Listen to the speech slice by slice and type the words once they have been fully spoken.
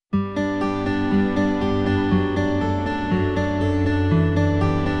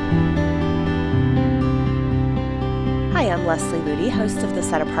I'm Leslie Ludy, host of the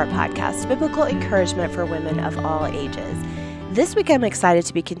Set Apart podcast, biblical encouragement for women of all ages. This week, I'm excited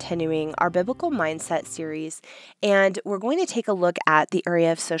to be continuing our Biblical Mindset series, and we're going to take a look at the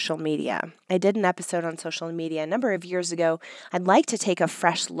area of social media. I did an episode on social media a number of years ago. I'd like to take a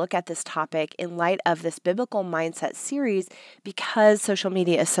fresh look at this topic in light of this Biblical Mindset series because social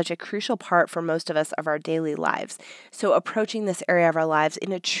media is such a crucial part for most of us of our daily lives. So approaching this area of our lives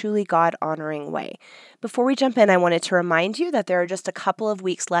in a truly God-honoring way. Before we jump in, I wanted to remind you that there are just a couple of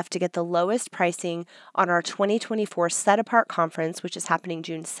weeks left to get the lowest pricing on our 2024 Set Apart Conference, which is happening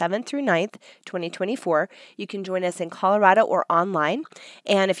June 7th through 9th, 2024. You can join us in Colorado or online.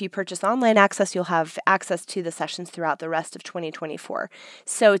 And if you purchase online access, you'll have access to the sessions throughout the rest of 2024.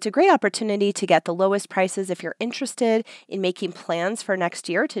 So it's a great opportunity to get the lowest prices. If you're interested in making plans for next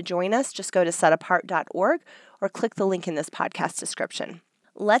year to join us, just go to setapart.org or click the link in this podcast description.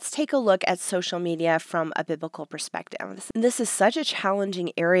 Let's take a look at social media from a biblical perspective. This is such a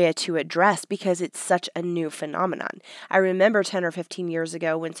challenging area to address because it's such a new phenomenon. I remember 10 or 15 years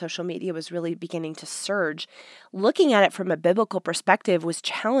ago when social media was really beginning to surge. Looking at it from a biblical perspective was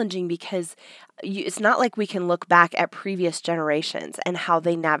challenging because it's not like we can look back at previous generations and how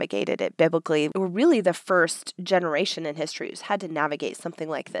they navigated it biblically. We're really the first generation in history who's had to navigate something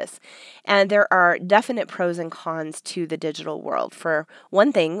like this. And there are definite pros and cons to the digital world. For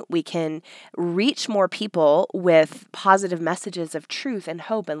one thing, we can reach more people with positive messages of truth and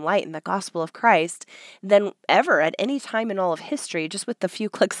hope and light in the gospel of Christ than ever at any time in all of history, just with a few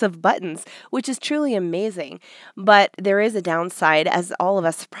clicks of buttons, which is truly amazing. But there is a downside, as all of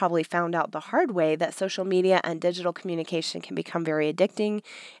us probably found out the hard way, that social media and digital communication can become very addicting,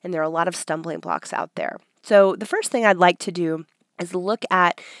 and there are a lot of stumbling blocks out there. So the first thing I'd like to do is look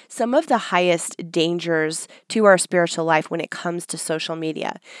at some of the highest dangers to our spiritual life when it comes to social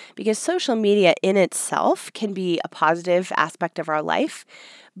media. Because social media in itself can be a positive aspect of our life,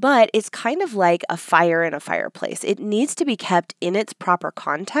 but it's kind of like a fire in a fireplace. It needs to be kept in its proper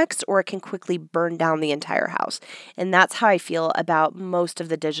context or it can quickly burn down the entire house. And that's how I feel about most of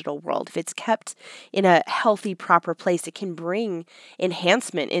the digital world. If it's kept in a healthy, proper place, it can bring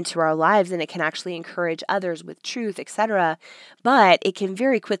enhancement into our lives and it can actually encourage others with truth, etc. But it can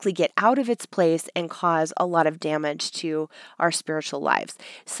very quickly get out of its place and cause a lot of damage to our spiritual lives.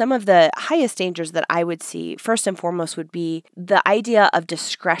 Some of the highest dangers that I would see, first and foremost, would be the idea of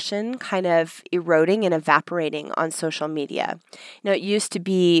discretion kind of eroding and evaporating on social media. It used to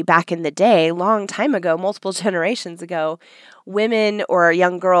be back in the day, long time ago, multiple generations ago, women or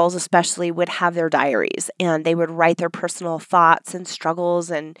young girls especially would have their diaries and they would write their personal thoughts and struggles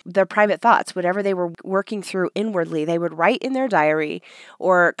and their private thoughts, whatever they were working through inwardly, they would write in their diary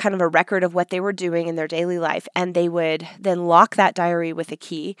or kind of a record of what they were doing in their daily life. And they would then lock that diary with a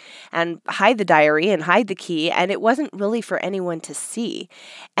key and hide the diary and hide the key. And it wasn't really for anyone to see.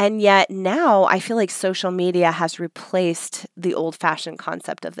 And yet now I feel like social media has replaced the old-fashioned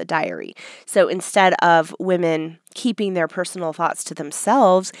concept of the diary. So instead of women keeping their personal thoughts to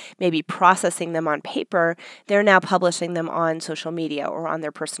themselves, maybe processing them on paper, they're now publishing them on social media or on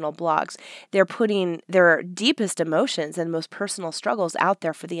their personal blogs. They're putting their deepest emotions and most personal struggles out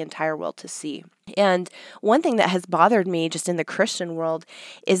there for the entire world to see. And one thing that has bothered me just in the Christian world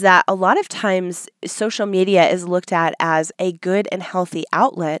is that a lot of times social media is looked at as a good and healthy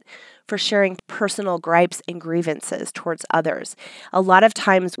outlet for sharing personal gripes and grievances towards others. A lot of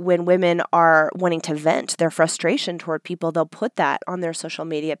times when women are wanting to vent their frustration toward people, they'll put that on their social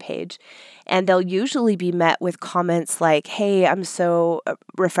media page, and they'll usually be met with comments like, "Hey, I'm so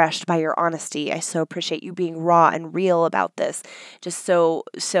refreshed by your honesty. I so appreciate you being raw and real about this. Just so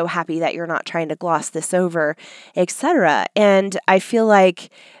happy that you're not trying to gloss this over," etc. And I feel like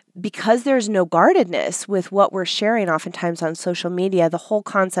because there's no guardedness with what we're sharing oftentimes on social media, the whole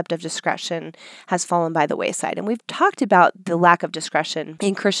concept of discretion has fallen by the wayside. And we've talked about the lack of discretion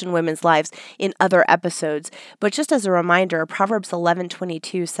in Christian women's lives in other episodes. But just as a reminder, Proverbs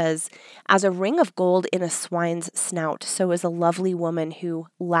 11:22 says, "As a ring of gold in a swine's snout, so is a lovely woman who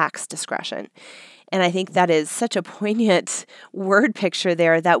lacks discretion." And I think that is such a poignant word picture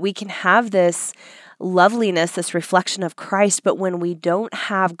there, that we can have this loveliness, this reflection of Christ, but when we don't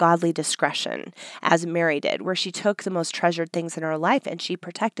have godly discretion, as Mary did, where she took the most treasured things in her life and she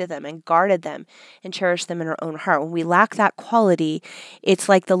protected them and guarded them and cherished them in her own heart. When we lack that quality, it's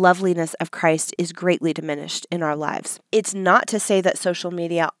like the loveliness of Christ is greatly diminished in our lives. It's not to say that social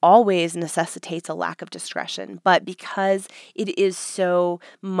media always necessitates a lack of discretion, but because it is so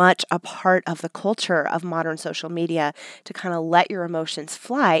much a part of the culture of modern social media to kind of let your emotions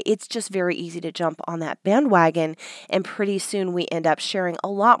fly, it's just very easy to jump on that bandwagon, and pretty soon we end up sharing a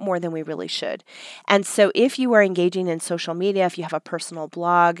lot more than we really should. And so if you are engaging in social media, if you have a personal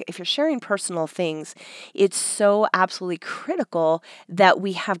blog, if you're sharing personal things, it's so absolutely critical that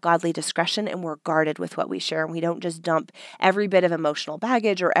we have godly discretion and we're guarded with what we share, and we don't just dump every bit of emotional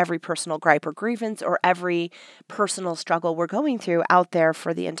baggage or every personal gripe or grievance or every personal struggle we're going through out there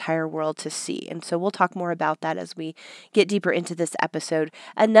for the entire world to see. And so we'll talk more about that as we get deeper into this episode.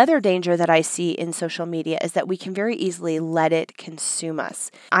 Another danger that I see in social media is that we can very easily let it consume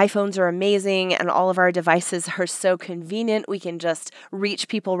us. iPhones are amazing and all of our devices are so convenient. We can just reach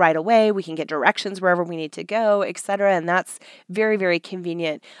people right away. We can get directions wherever we need to go, etc. And that's very, very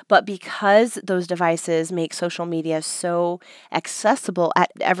convenient. But because those devices make social media so accessible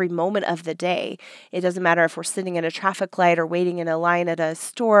at every moment of the day, it doesn't matter if we're sitting at a traffic light or waiting in a line at a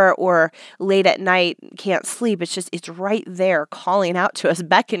store or late at night, can't sleep. It's right there calling out to us,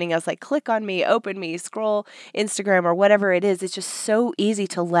 beckoning us like, click on me, open me, scroll Instagram or whatever it is. It's just so easy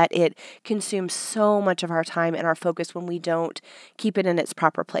to let it consume so much of our time and our focus when we don't keep it in its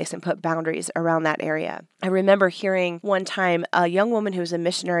proper place and put boundaries around that area. I remember hearing one time a young woman who was a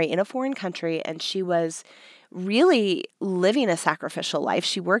missionary in a foreign country, and she was really living a sacrificial life.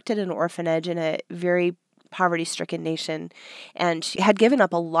 She worked at an orphanage in a very poverty-stricken nation, and she had given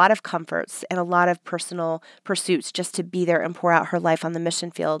up a lot of comforts and a lot of personal pursuits just to be there and pour out her life on the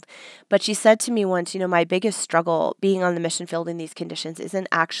mission field. But she said to me once, my biggest struggle being on the mission field in these conditions isn't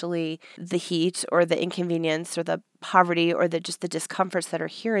actually the heat or the inconvenience or the poverty or the discomforts that are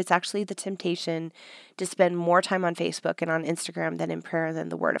here. It's actually the temptation to spend more time on Facebook and on Instagram than in prayer than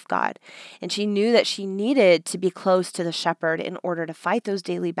the Word of God. And she knew that she needed to be close to the shepherd in order to fight those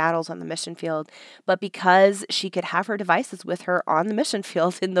daily battles on the mission field. But because she could have her devices with her on the mission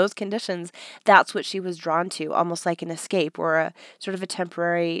field in those conditions, that's what she was drawn to, almost like an escape or a sort of a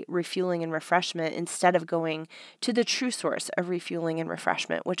temporary refueling and refreshment, instead of going to the true source of refueling and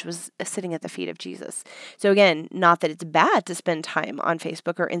refreshment, which was sitting at the feet of Jesus. So again, not that it's bad to spend time on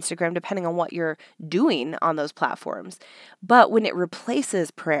Facebook or Instagram, depending on what you're doing on those platforms. But when it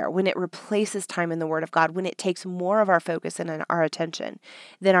replaces prayer, when it replaces time in the Word of God, when it takes more of our focus and our attention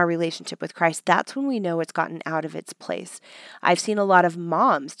than our relationship with Christ, that's when we know it's gotten out of its place. I've seen a lot of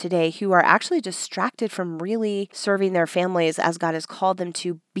moms today who are actually distracted from really serving their families as God has called them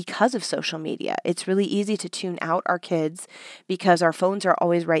to because of social media. It's really easy to tune out our kids because our phones are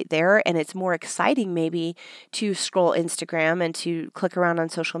always right there, and it's more exciting maybe to scroll Instagram and to click around on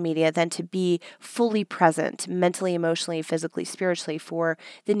social media than to be fully present mentally, emotionally, physically, spiritually for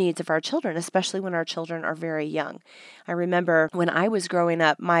the needs of our children, especially when our children are very young. I remember when I was growing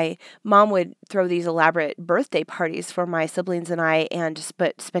up, my mom would throw these elaborate birthday parties for my siblings and I, and just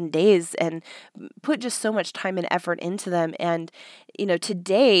spend days and put just so much time and effort into them. And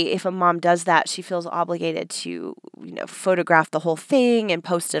today, if a mom does that, she feels obligated to, photograph the whole thing and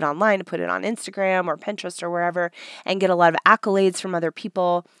post it online and put it on Instagram or Pinterest or wherever and get a lot of accolades from other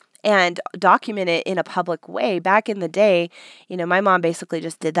people and document it in a public way. Back in the day, my mom basically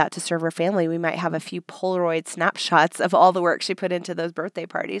just did that to serve her family. We might have a few Polaroid snapshots of all the work she put into those birthday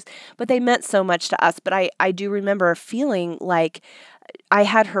parties, but they meant so much to us. But I do remember feeling like I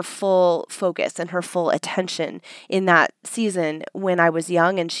had her full focus and her full attention in that season when I was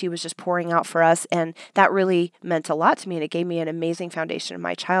young, and she was just pouring out for us. And that really meant a lot to me, and it gave me an amazing foundation in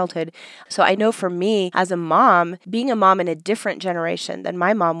my childhood. So I know for me as a mom, being a mom in a different generation than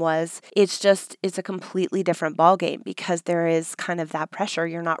my mom was, it's a completely different ballgame, because there is kind of that pressure.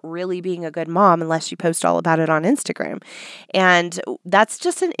 You're not really being a good mom unless you post all about it on Instagram. And that's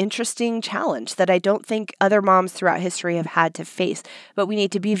just an interesting challenge that I don't think other moms throughout history have had to face. But we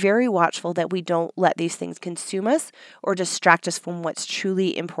need to be very watchful that we don't let these things consume us or distract us from what's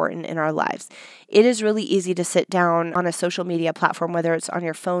truly important in our lives. It is really easy to sit down on a social media platform, whether it's on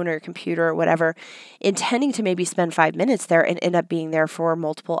your phone or your computer or whatever, intending to maybe spend 5 minutes there and end up being there for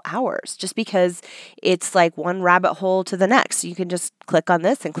multiple hours, just because it's like one rabbit hole to the next. You can just click on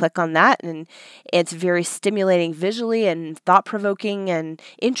this and click on that, and it's very stimulating visually and thought-provoking and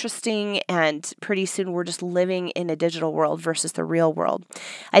interesting, and pretty soon we're just living in a digital world versus the real world.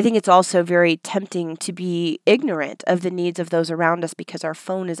 I think it's also very tempting to be ignorant of the needs of those around us because our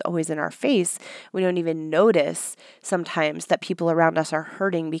phone is always in our face. We don't even notice sometimes that people around us are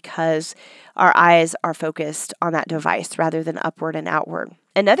hurting because our eyes are focused on that device rather than upward and outward.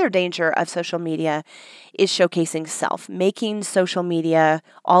 Another danger of social media is showcasing self, making social media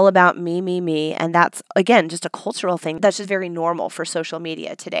all about me. And that's, again, just a cultural thing that's just very normal for social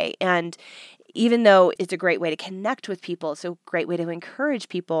media today. And Even though it's a great way to connect with people, it's a great way to encourage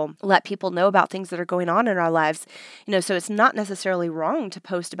people, let people know about things that are going on in our lives. So it's not necessarily wrong to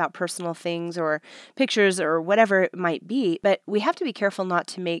post about personal things or pictures or whatever it might be, but we have to be careful not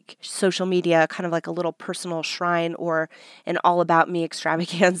to make social media kind of like a little personal shrine or an all about me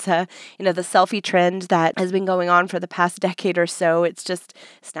extravaganza. The selfie trend that has been going on for the past decade or so, it's just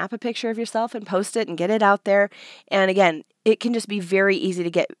snap a picture of yourself and post it and get it out there. And again, it can just be very easy to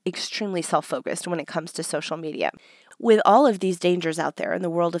get extremely self-focused when it comes to social media. With all of these dangers out there in the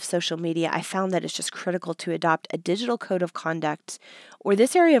world of social media, I found that it's just critical to adopt a digital code of conduct, or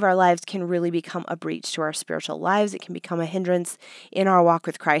this area of our lives can really become a breach to our spiritual lives. It can become a hindrance in our walk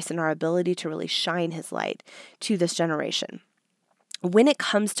with Christ and our ability to really shine His light to this generation. When it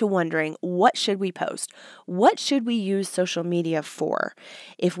comes to wondering, what should we post? What should we use social media for?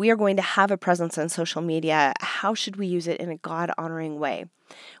 If we are going to have a presence on social media, how should we use it in a God-honoring way?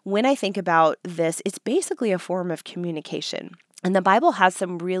 When I think about this, it's basically a form of communication. And the Bible has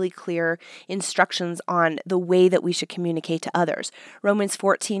some really clear instructions on the way that we should communicate to others. Romans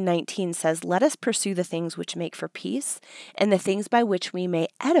 14:19 says, "Let us pursue the things which make for peace and the things by which we may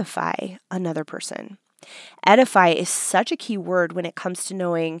edify another person." Edify is such a key word when it comes to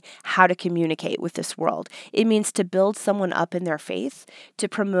knowing how to communicate with this world. It means to build someone up in their faith, to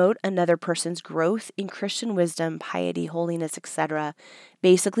promote another person's growth in Christian wisdom, piety, holiness, etc.,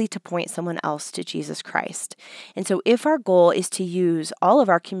 basically to point someone else to Jesus Christ. And so if our goal is to use all of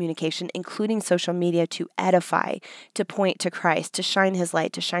our communication, including social media, to edify, to point to Christ, to shine His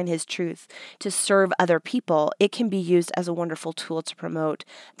light, to shine His truth, to serve other people, it can be used as a wonderful tool to promote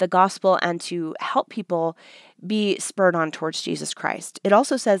the gospel and to help people be spurred on towards Jesus Christ. It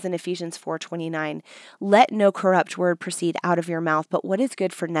also says in Ephesians 4:29, "Let no corrupt word proceed out of your mouth, but what is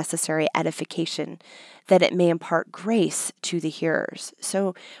good for necessary edification, that it may impart grace to the hearers."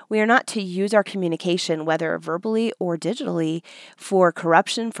 So we are not to use our communication, whether verbally or digitally, for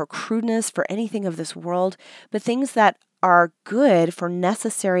corruption, for crudeness, for anything of this world, but things that are good for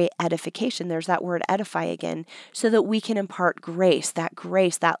necessary edification. There's that word edify again, so that we can impart grace, that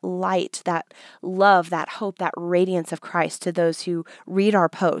light, that love, that hope, that radiance of Christ to those who read our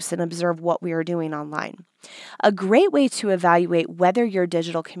posts and observe what we are doing online. A great way to evaluate whether your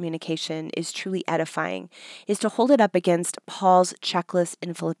digital communication is truly edifying is to hold it up against Paul's checklist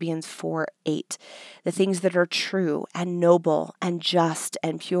in Philippians 4:8. The things that are true and noble and just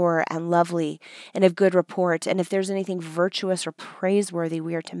and pure and lovely and of good report. And if there's anything virtuous or praiseworthy,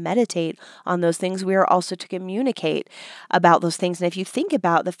 we are to meditate on those things. We are also to communicate about those things. And if you think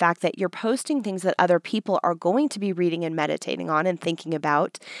about the fact that you're posting things that other people are going to be reading and meditating on and thinking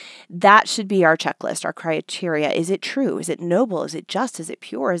about, that should be our checklist, our criteria. Is it true? Is it noble? Is it just? Is it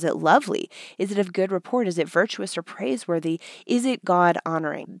pure? Is it lovely? Is it of good report? Is it virtuous or praiseworthy? Is it God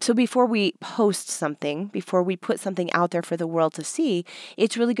honoring? So before we post something, before we put something out there for the world to see,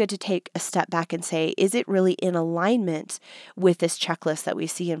 it's really good to take a step back and say, is it really in alignment with this checklist that we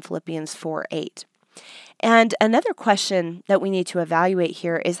see in Philippians 4:8? And another question that we need to evaluate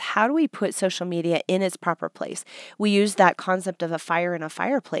here is, how do we put social media in its proper place? We use that concept of a fire in a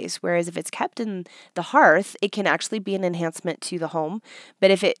fireplace, whereas if it's kept in the hearth, it can actually be an enhancement to the home.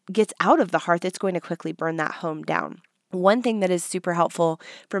 But if it gets out of the hearth, it's going to quickly burn that home down. One thing that is super helpful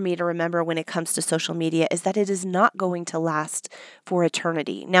for me to remember when it comes to social media is that it is not going to last for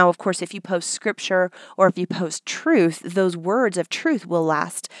eternity. Now, of course, if you post scripture or if you post truth, those words of truth will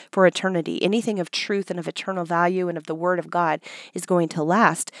last for eternity. Anything of truth and of eternal value and of the word of God is going to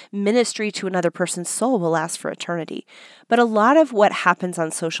last. Ministry to another person's soul will last for eternity. But a lot of what happens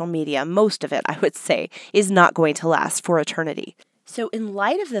on social media, most of it, I would say, is not going to last for eternity. So in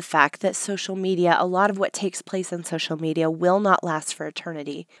light of the fact that social media, a lot of what takes place on social media will not last for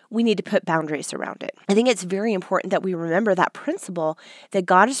eternity, we need to put boundaries around it. I think it's very important that we remember that principle that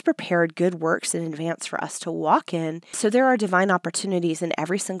God has prepared good works in advance for us to walk in. So there are divine opportunities in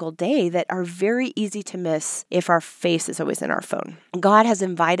every single day that are very easy to miss if our face is always in our phone. God has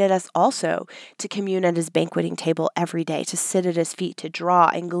invited us also to commune at His banqueting table every day, to sit at His feet, to draw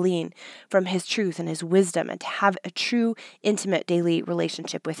and glean from His truth and His wisdom, and to have a true, intimate daily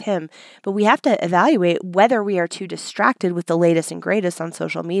relationship with Him. But we have to evaluate whether we are too distracted with the latest and greatest on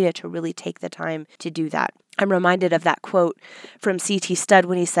social media to really take the time to do that. I'm reminded of that quote from C.T. Studd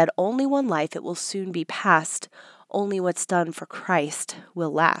when he said, "Only one life, it will soon be past. Only what's done for Christ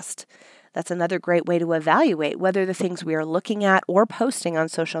will last." That's another great way to evaluate whether the things we are looking at or posting on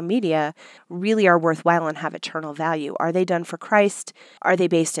social media really are worthwhile and have eternal value. Are they done for Christ? Are they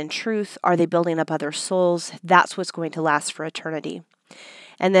based in truth? Are they building up other souls? That's what's going to last for eternity.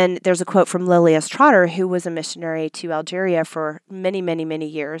 And then there's a quote from Lilias Trotter, who was a missionary to Algeria for many, many, many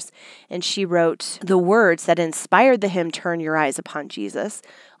years. And she wrote the words that inspired the hymn, "Turn your eyes upon Jesus,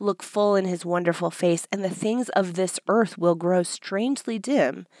 look full in his wonderful face, and the things of this earth will grow strangely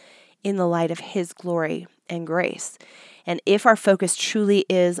dim in the light of his glory and grace." And if our focus truly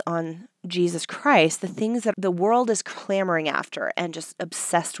is on Jesus Christ, the things that the world is clamoring after and just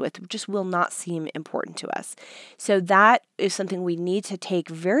obsessed with just will not seem important to us. So that is something we need to take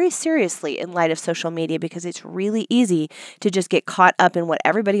very seriously in light of social media, because it's really easy to just get caught up in what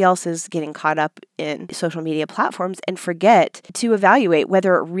everybody else is getting caught up in social media platforms and forget to evaluate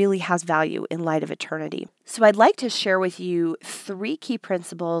whether it really has value in light of eternity. So I'd like to share with you 3 key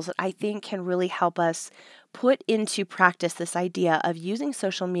principles that I think can really help us put into practice this idea of using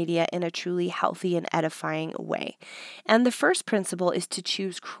social media in a truly healthy and edifying way. And the first principle is to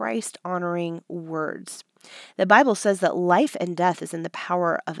choose Christ-honoring words. The Bible says that life and death is in the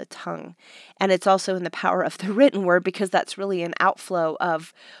power of a tongue, and it's also in the power of the written word, because that's really an outflow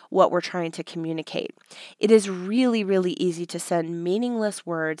of what we're trying to communicate. It is really, really easy to send meaningless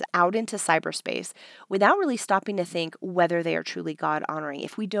words out into cyberspace without really stopping to think whether they are truly God-honoring.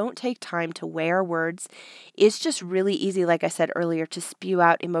 If we don't take time to weigh our words, it's just really easy, like I said earlier, to spew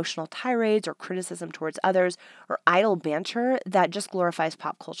out emotional tirades or criticism towards others or idle banter that just glorifies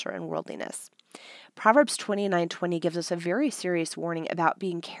pop culture and worldliness. Proverbs 29:20 gives us a very serious warning about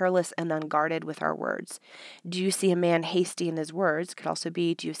being careless and unguarded with our words. Do you see a man hasty in his words? Could also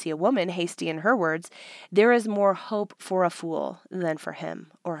be, do you see a woman hasty in her words? There is more hope for a fool than for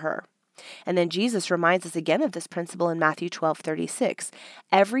him or her. And then Jesus reminds us again of this principle in Matthew 12:36.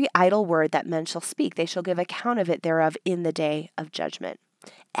 Every idle word that men shall speak, they shall give account of it thereof in the day of judgment.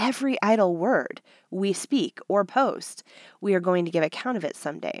 Every idle word we speak or post, we are going to give account of it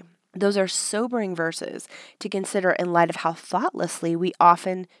someday. Those are sobering verses to consider in light of how thoughtlessly we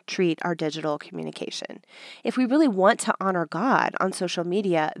often treat our digital communication. If we really want to honor God on social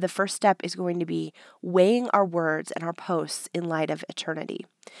media, the first step is going to be weighing our words and our posts in light of eternity.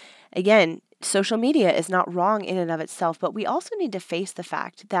 Again, social media is not wrong in and of itself, but we also need to face the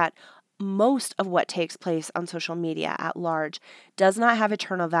fact that most of what takes place on social media at large does not have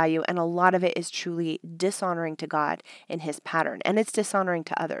eternal value, and a lot of it is truly dishonoring to God in his pattern, and it's dishonoring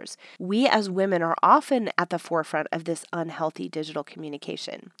to others. We as women are often at the forefront of this unhealthy digital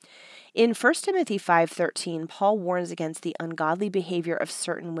communication. In 1 Timothy 5:13, Paul warns against the ungodly behavior of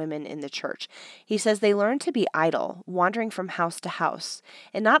certain women in the church. He says they learn to be idle, wandering from house to house,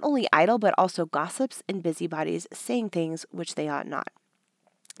 and not only idle, but also gossips and busybodies, saying things which they ought not.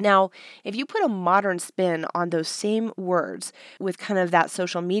 Now, if you put a modern spin on those same words with kind of that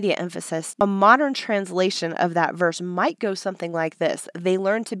social media emphasis, a modern translation of that verse might go something like this. They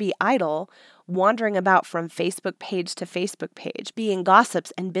learn to be idle, wandering about from Facebook page to Facebook page, being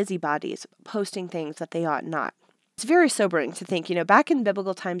gossips and busybodies, posting things that they ought not. It's very sobering to think, back in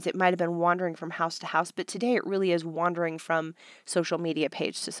biblical times, it might have been wandering from house to house, but today it really is wandering from social media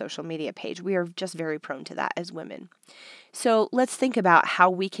page to social media page. We are just very prone to that as women. So let's think about how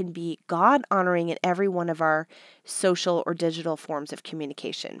we can be God-honoring in every one of our social or digital forms of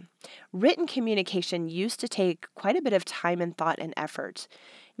communication. Written communication used to take quite a bit of time and thought and effort.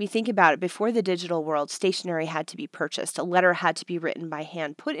 If you think about it, before the digital world, stationery had to be purchased. A letter had to be written by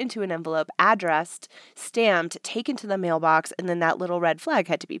hand, put into an envelope, addressed, stamped, taken to the mailbox, and then that little red flag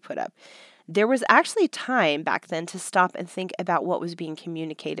had to be put up. There was actually time back then to stop and think about what was being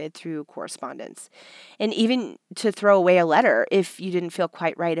communicated through correspondence, and even to throw away a letter if you didn't feel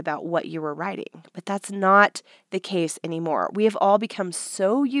quite right about what you were writing. But that's not the case anymore. We have all become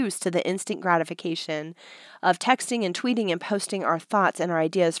so used to the instant gratification of texting and tweeting and posting our thoughts and our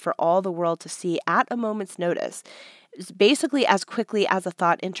ideas for all the world to see at a moment's notice. Basically, as quickly as a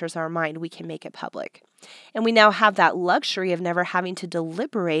thought enters our mind, we can make it public. And we now have that luxury of never having to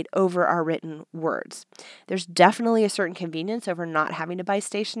deliberate over our written words. There's definitely a certain convenience over not having to buy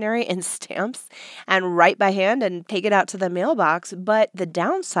stationery and stamps and write by hand and take it out to the mailbox. But the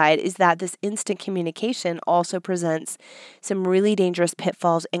downside is that this instant communication also presents some really dangerous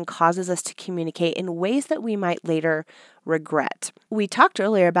pitfalls and causes us to communicate in ways that we might later regret. We talked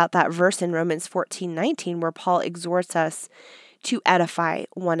earlier about that verse in Romans 14:19 where Paul exhorts us to edify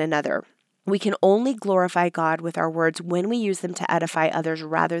one another. We can only glorify God with our words when we use them to edify others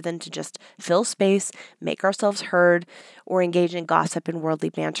rather than to just fill space, make ourselves heard, or engage in gossip and worldly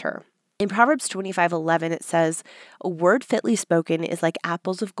banter. In Proverbs 25:11, it says, "A word fitly spoken is like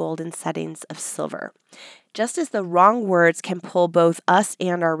apples of gold in settings of silver." Just as the wrong words can pull both us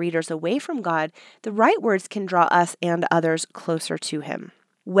and our readers away from God, the right words can draw us and others closer to Him.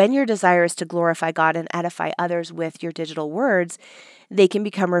 When your desire is to glorify God and edify others with your digital words, they can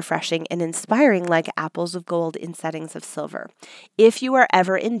become refreshing and inspiring like apples of gold in settings of silver. If you are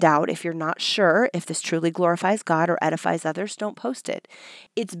ever in doubt, if you're not sure if this truly glorifies God or edifies others, don't post it.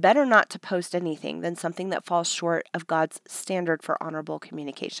 It's better not to post anything than something that falls short of God's standard for honorable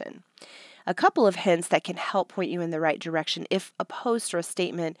communication. A couple of hints that can help point you in the right direction if a post or a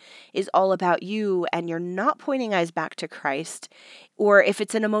statement is all about you and you're not pointing eyes back to Christ, or if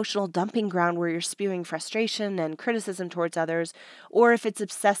it's an emotional dumping ground where you're spewing frustration and criticism towards others, or if it's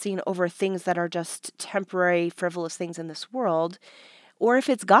obsessing over things that are just temporary, frivolous things in this world, or if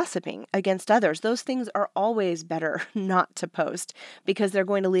it's gossiping against others. Those things are always better not to post because they're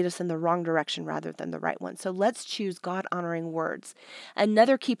going to lead us in the wrong direction rather than the right one. So let's choose God-honoring words.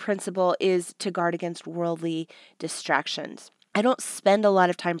 Another key principle is to guard against worldly distractions. I don't spend a lot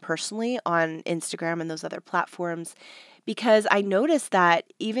of time personally on Instagram and those other platforms because I notice that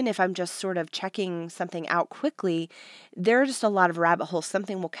even if I'm just sort of checking something out quickly, there are just a lot of rabbit holes.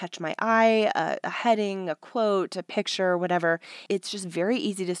 Something will catch my eye, a heading, a quote, a picture, whatever. It's just very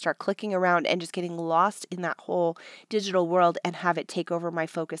easy to start clicking around and just getting lost in that whole digital world and have it take over my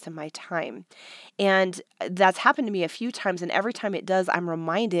focus and my time. And that's happened to me a few times, and every time it does, I'm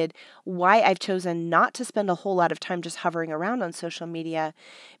reminded why I've chosen not to spend a whole lot of time just hovering around on social media,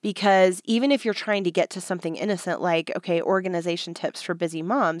 because even if you're trying to get to something innocent like, okay, organization tips for busy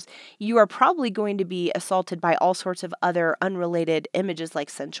moms, you are probably going to be assaulted by all sorts of other unrelated images like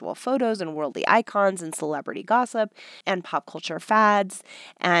sensual photos and worldly icons and celebrity gossip and pop culture fads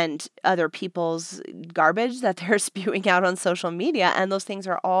and other people's garbage that they're spewing out on social media. And those things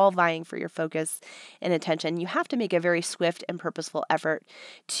are all vying for your focus and attention. You have to make a very swift and purposeful effort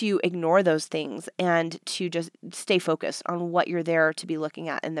to ignore those things and to just stay focused on what you're there to be looking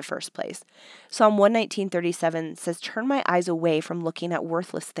at in the first place. Psalm 119:37 says, "Turn my eyes away from looking at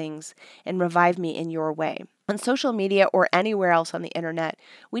worthless things and revive me in your way." On social media or anywhere else on the internet,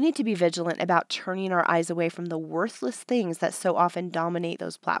 we need to be vigilant about turning our eyes away from the worthless things that so often dominate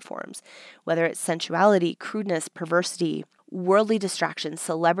those platforms, whether it's sensuality, crudeness, perversity, worldly distractions,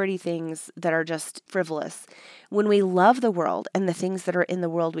 celebrity things that are just frivolous. When we love the world and the things that are in the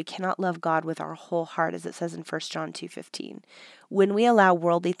world, we cannot love God with our whole heart, as it says in 1 John 2:15. When we allow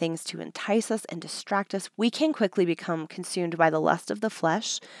worldly things to entice us and distract us, we can quickly become consumed by the lust of the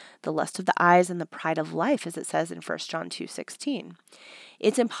flesh, the lust of the eyes, and the pride of life, as it says in 1 John 2:16.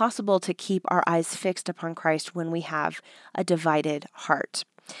 It's impossible to keep our eyes fixed upon Christ when we have a divided heart.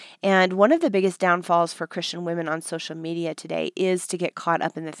 And one of the biggest downfalls for Christian women on social media today is to get caught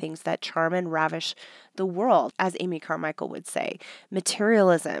up in the things that charm and ravish the world, as Amy Carmichael would say.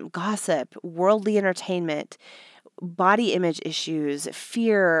 Materialism, gossip, worldly entertainment, body image issues,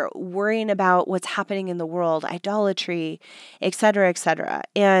 fear, worrying about what's happening in the world, idolatry, etc., etc.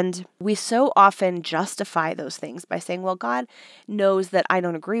 And we so often justify those things by saying, well, God knows that I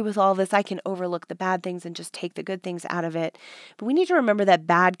don't agree with all this. I can overlook the bad things and just take the good things out of it. But we need to remember that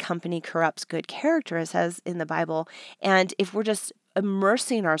bad company corrupts good character, as it says in the Bible. And if we're just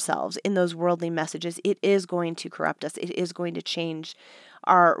immersing ourselves in those worldly messages, it is going to corrupt us. It is going to change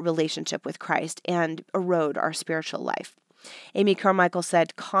our relationship with Christ and erode our spiritual life. Amy Carmichael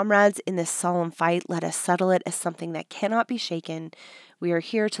said, "Comrades, in this solemn fight, let us settle it as something that cannot be shaken. We are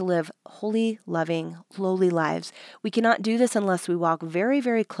here to live holy, loving, lowly lives. We cannot do this unless we walk very,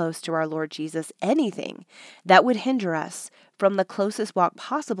 very close to our Lord Jesus. Anything that would hinder us from the closest walk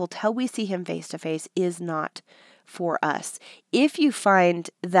possible till we see him face to face is not for us." If you find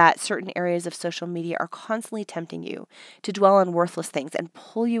that certain areas of social media are constantly tempting you to dwell on worthless things and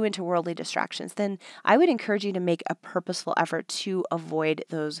pull you into worldly distractions, then I would encourage you to make a purposeful effort to avoid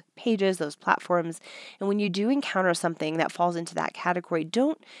those pages, those platforms. And when you do encounter something that falls into that category,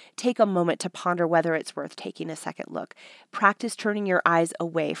 don't take a moment to ponder whether it's worth taking a second look. Practice turning your eyes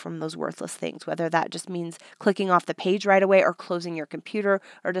away from those worthless things, whether that just means clicking off the page right away or closing your computer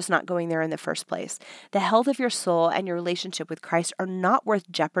or just not going there in the first place. The health of your soul and your relationship with Christ are not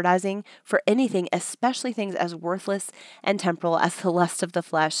worth jeopardizing for anything, especially things as worthless and temporal as the lust of the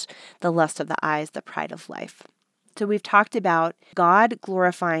flesh, the lust of the eyes, the pride of life. So we've talked about God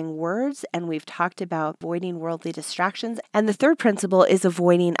glorifying words, and we've talked about avoiding worldly distractions. And the third principle is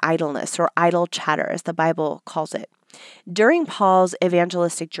avoiding idleness, or idle chatter, as the Bible calls it. During Paul's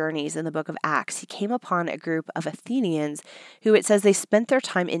evangelistic journeys in the book of Acts, he came upon a group of Athenians who, it says, they spent their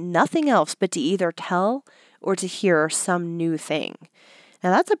time in nothing else but to either tell or to hear some new thing.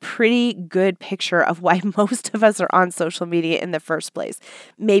 Now, that's a pretty good picture of why most of us are on social media in the first place.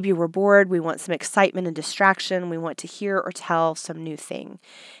 Maybe we're bored, we want some excitement and distraction, we want to hear or tell some new thing.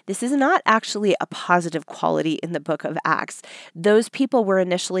 This is not actually a positive quality in the book of Acts. Those people were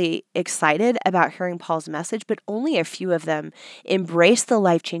initially excited about hearing Paul's message, but only a few of them embraced the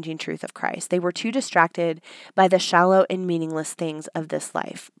life-changing truth of Christ. They were too distracted by the shallow and meaningless things of this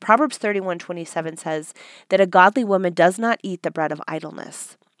life. Proverbs 31:27 says that a godly woman does not eat the bread of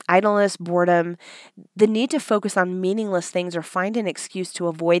idleness. Idleness, boredom, the need to focus on meaningless things or find an excuse to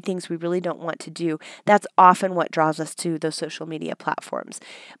avoid things we really don't want to do, that's often what draws us to those social media platforms.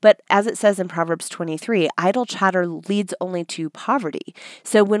 But as it says in Proverbs 23, idle chatter leads only to poverty.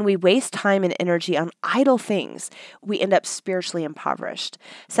 So when we waste time and energy on idle things, we end up spiritually impoverished.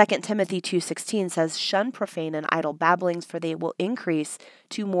 2 Timothy 2:16 says, "Shun profane and idle babblings, for they will increase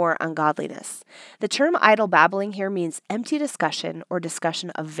to more ungodliness." The term idle babbling here means empty discussion or discussion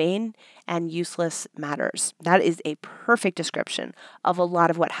of vain and useless matters. That is a perfect description of a lot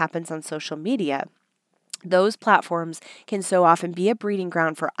of what happens on social media. Those platforms can so often be a breeding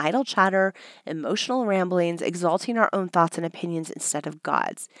ground for idle chatter, emotional ramblings, exalting our own thoughts and opinions instead of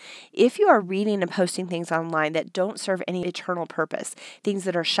God's. If you are reading and posting things online that don't serve any eternal purpose, things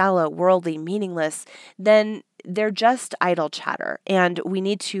that are shallow, worldly, meaningless, then they're just idle chatter. And we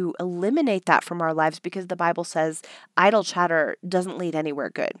need to eliminate that from our lives because the Bible says idle chatter doesn't lead anywhere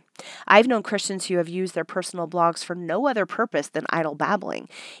good. I've known Christians who have used their personal blogs for no other purpose than idle babbling.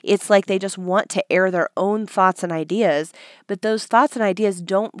 It's like they just want to air their own thoughts and ideas, but those thoughts and ideas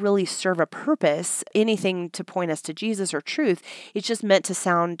don't really serve a purpose, anything to point us to Jesus or truth. It's just meant to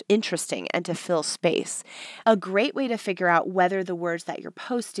sound interesting and to fill space. A great way to figure out whether the words that you're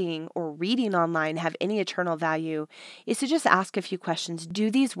posting or reading online have any eternal value is to just ask a few questions. Do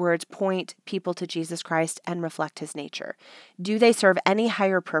these words point people to Jesus Christ and reflect his nature? Do they serve any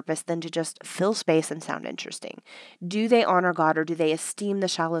higher purpose than to just fill space and sound interesting? Do they honor God, or do they esteem the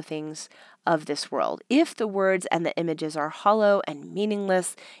shallow things of this world? If the words and the images are hollow and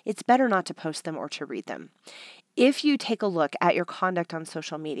meaningless, it's better not to post them or to read them. If you take a look at your conduct on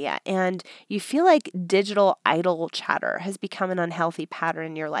social media and you feel like digital idle chatter has become an unhealthy pattern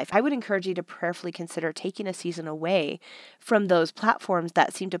in your life, I would encourage you to prayerfully consider taking a season away from those platforms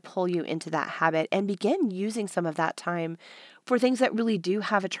that seem to pull you into that habit and begin using some of that time for things that really do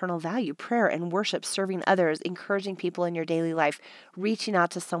have eternal value: prayer and worship, serving others, encouraging people in your daily life, reaching out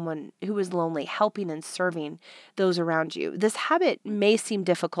to someone who is lonely, helping and serving those around you. This habit may seem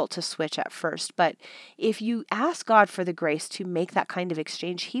difficult to switch at first, but if you ask God for the grace to make that kind of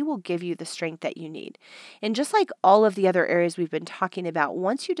exchange, he will give you the strength that you need. And just like all of the other areas we've been talking about,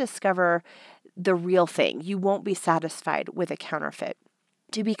 once you discover the real thing, you won't be satisfied with a counterfeit.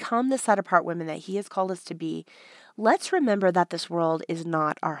 To become the set-apart women that he has called us to be, let's remember that this world is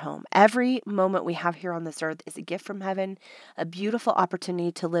not our home. Every moment we have here on this earth is a gift from heaven, a beautiful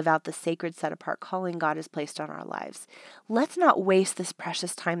opportunity to live out the sacred set-apart calling God has placed on our lives. Let's not waste this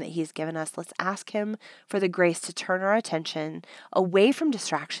precious time that he's given us. Let's ask him for the grace to turn our attention away from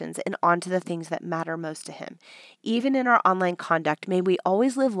distractions and onto the things that matter most to him. Even in our online conduct, may we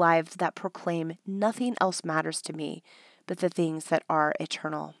always live lives that proclaim nothing else matters to me but the things that are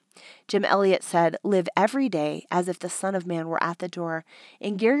eternal. Jim Elliot said, "Live every day as if the Son of Man were at the door,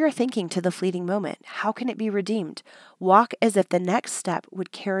 and gear your thinking to the fleeting moment. How can it be redeemed? Walk as if the next step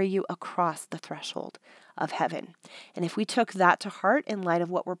would carry you across the threshold of heaven." And if we took that to heart in light of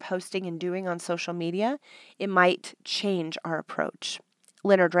what we're posting and doing on social media, it might change our approach.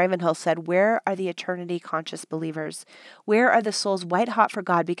 Leonard Ravenhill said, "Where are the eternity-conscious believers? Where are the souls white hot for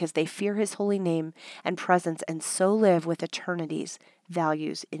God because they fear his holy name and presence and so live with eternity's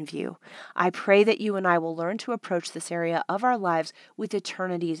values in view?" I pray that you and I will learn to approach this area of our lives with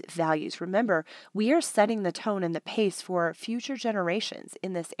eternity's values. Remember, we are setting the tone and the pace for future generations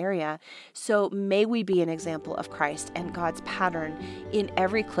in this area, so may we be an example of Christ and God's pattern in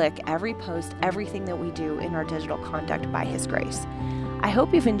every click, every post, everything that we do in our digital conduct by his grace. I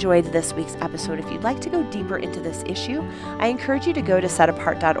hope you've enjoyed this week's episode. If you'd like to go deeper into this issue, I encourage you to go to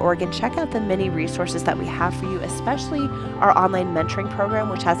setapart.org and check out the many resources that we have for you, especially our online mentoring program,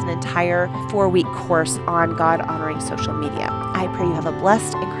 which has an entire 4-week course on God-honoring social media. I pray you have a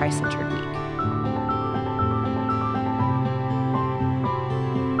blessed and Christ-centered week.